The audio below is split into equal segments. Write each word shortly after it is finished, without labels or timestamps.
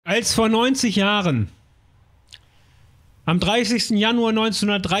Als vor 90 Jahren, am 30. Januar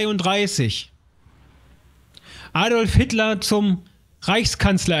 1933, Adolf Hitler zum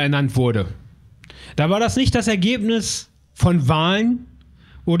Reichskanzler ernannt wurde, da war das nicht das Ergebnis von Wahlen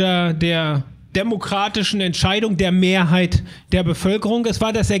oder der demokratischen Entscheidung der Mehrheit der Bevölkerung. Es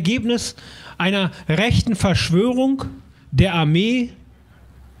war das Ergebnis einer rechten Verschwörung der Armee,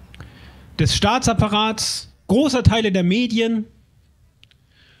 des Staatsapparats, großer Teile der Medien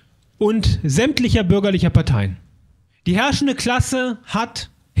und sämtlicher bürgerlicher Parteien. Die herrschende Klasse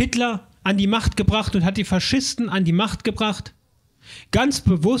hat Hitler an die Macht gebracht und hat die Faschisten an die Macht gebracht, ganz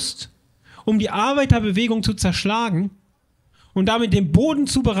bewusst, um die Arbeiterbewegung zu zerschlagen und damit den Boden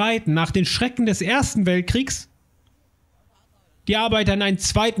zu bereiten, nach den Schrecken des Ersten Weltkriegs, die Arbeiter in einen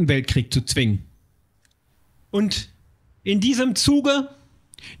Zweiten Weltkrieg zu zwingen. Und in diesem Zuge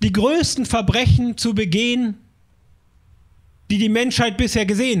die größten Verbrechen zu begehen, die die Menschheit bisher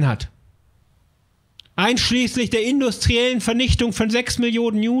gesehen hat. Einschließlich der industriellen Vernichtung von 6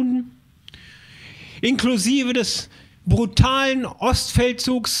 Millionen Juden, inklusive des brutalen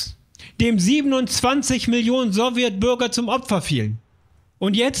Ostfeldzugs, dem 27 Millionen Sowjetbürger zum Opfer fielen.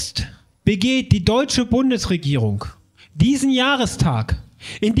 Und jetzt begeht die deutsche Bundesregierung diesen Jahrestag,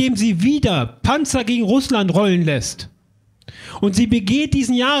 indem sie wieder Panzer gegen Russland rollen lässt. Und sie begeht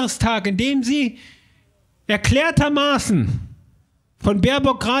diesen Jahrestag, indem sie erklärtermaßen, von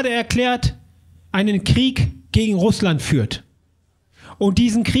Baerbock gerade erklärt, einen Krieg gegen Russland führt. Und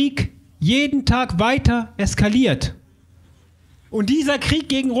diesen Krieg jeden Tag weiter eskaliert. Und dieser Krieg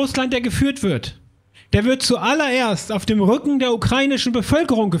gegen Russland, der geführt wird, der wird zuallererst auf dem Rücken der ukrainischen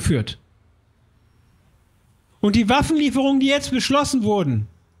Bevölkerung geführt. Und die Waffenlieferungen, die jetzt beschlossen wurden,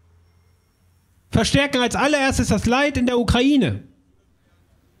 verstärken als allererstes das Leid in der Ukraine.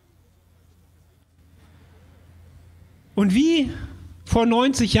 Und wie vor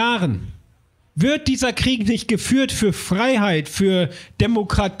 90 Jahren wird dieser Krieg nicht geführt für Freiheit, für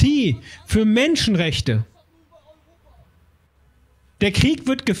Demokratie, für Menschenrechte. Der Krieg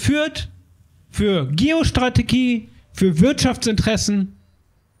wird geführt für Geostrategie, für Wirtschaftsinteressen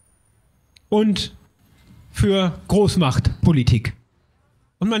und für Großmachtpolitik.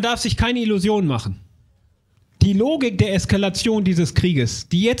 Und man darf sich keine Illusionen machen. Die Logik der Eskalation dieses Krieges,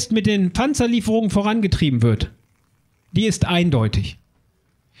 die jetzt mit den Panzerlieferungen vorangetrieben wird, die ist eindeutig.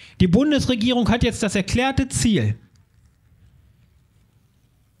 Die Bundesregierung hat jetzt das erklärte Ziel,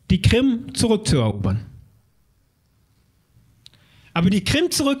 die Krim zurückzuerobern. Aber die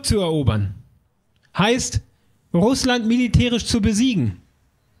Krim zurückzuerobern heißt, Russland militärisch zu besiegen.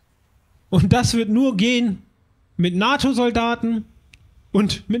 Und das wird nur gehen mit NATO-Soldaten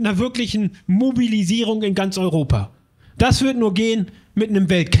und mit einer wirklichen Mobilisierung in ganz Europa. Das wird nur gehen mit einem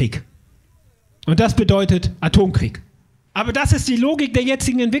Weltkrieg. Und das bedeutet Atomkrieg. Aber das ist die Logik der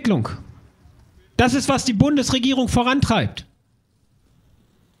jetzigen Entwicklung. Das ist, was die Bundesregierung vorantreibt.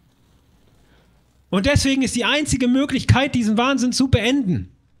 Und deswegen ist die einzige Möglichkeit, diesen Wahnsinn zu beenden,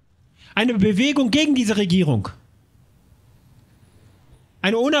 eine Bewegung gegen diese Regierung.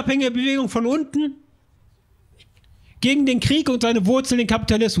 Eine unabhängige Bewegung von unten gegen den Krieg und seine Wurzeln, den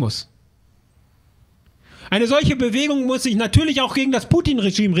Kapitalismus. Eine solche Bewegung muss sich natürlich auch gegen das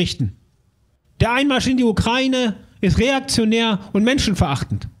Putin-Regime richten. Der Einmarsch in die Ukraine ist reaktionär und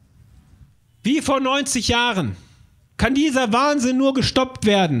menschenverachtend. Wie vor 90 Jahren kann dieser Wahnsinn nur gestoppt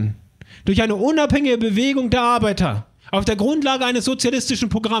werden durch eine unabhängige Bewegung der Arbeiter auf der Grundlage eines sozialistischen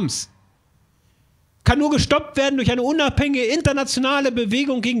Programms. Kann nur gestoppt werden durch eine unabhängige internationale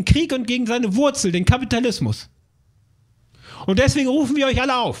Bewegung gegen Krieg und gegen seine Wurzel, den Kapitalismus. Und deswegen rufen wir euch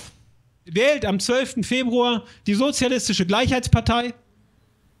alle auf. Wählt am 12. Februar die Sozialistische Gleichheitspartei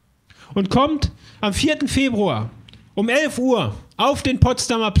und kommt am 4. Februar um 11 Uhr auf den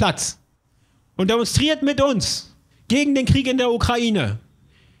Potsdamer Platz und demonstriert mit uns gegen den Krieg in der Ukraine,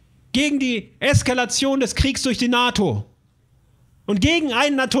 gegen die Eskalation des Kriegs durch die NATO und gegen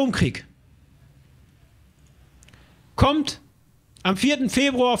einen Atomkrieg. Kommt am 4.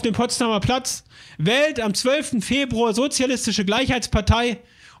 Februar auf den Potsdamer Platz, wählt am 12. Februar Sozialistische Gleichheitspartei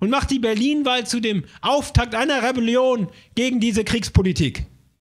und macht die Berlin-Wahl zu dem Auftakt einer Rebellion gegen diese Kriegspolitik.